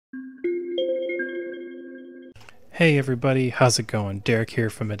Hey everybody, how's it going? Derek here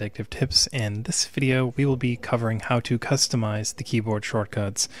from Addictive Tips, and in this video we will be covering how to customize the keyboard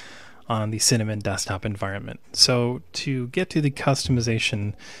shortcuts on the Cinnamon desktop environment. So to get to the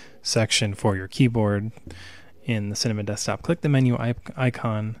customization section for your keyboard in the Cinnamon desktop, click the menu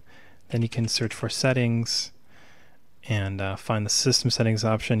icon, then you can search for settings and find the system settings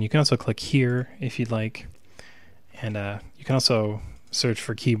option. You can also click here if you'd like, and you can also search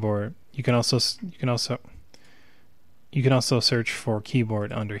for keyboard. You can also search for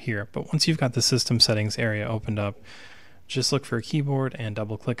keyboard under here, but once you've got the system settings area opened up, just look for a keyboard and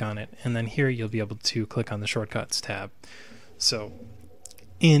double click on it, and then here you'll be able to click on the shortcuts tab. So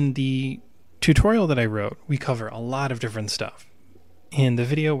in the tutorial that I wrote, we cover a lot of different stuff. In the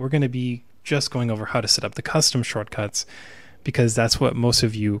video, we're going to be just going over how to set up the custom shortcuts, because that's what most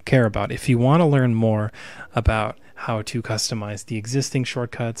of you care about. If you want to learn more about how to customize the existing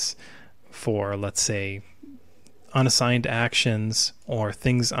shortcuts for, let's say, unassigned actions or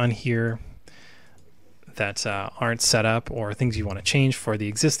things on here that aren't set up, or things you want to change for the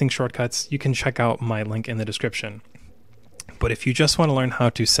existing shortcuts, you can check out my link in the description. But if you just want to learn how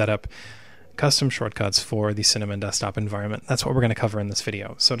to set up custom shortcuts for the Cinnamon desktop environment, that's what we're going to cover in this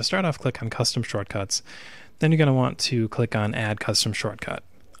video. So to start off, click on custom shortcuts, then you're going to want to click on add custom shortcut.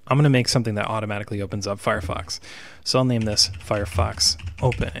 I'm going to make something that automatically opens up Firefox, so I'll name this Firefox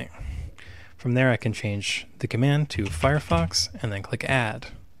opening. From there I can change the command to Firefox and then click add.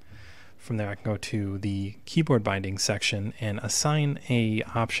 From there I can go to the keyboard binding section and assign a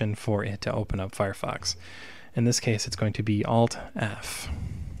option for it to open up Firefox. In this case it's going to be Alt F.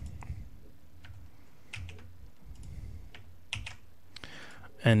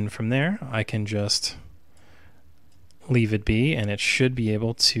 And from there I can just leave it be, and it should be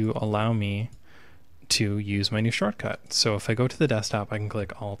able to allow me to use my new shortcut. So if I go to the desktop I can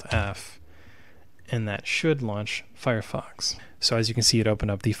click Alt F, and that should launch Firefox. So as you can see, it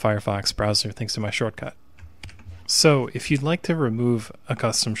opened up the Firefox browser thanks to my shortcut. So if you'd like to remove a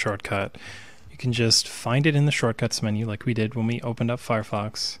custom shortcut, you can just find it in the shortcuts menu like we did when we opened up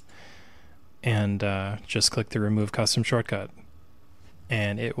Firefox, and just click the remove custom shortcut,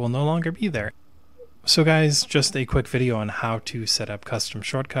 and it will no longer be there. So guys, just a quick video on how to set up custom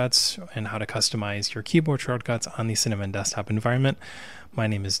shortcuts and how to customize your keyboard shortcuts on the Cinnamon desktop environment. My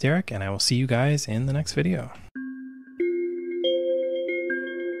name is Derek, and I will see you guys in the next video.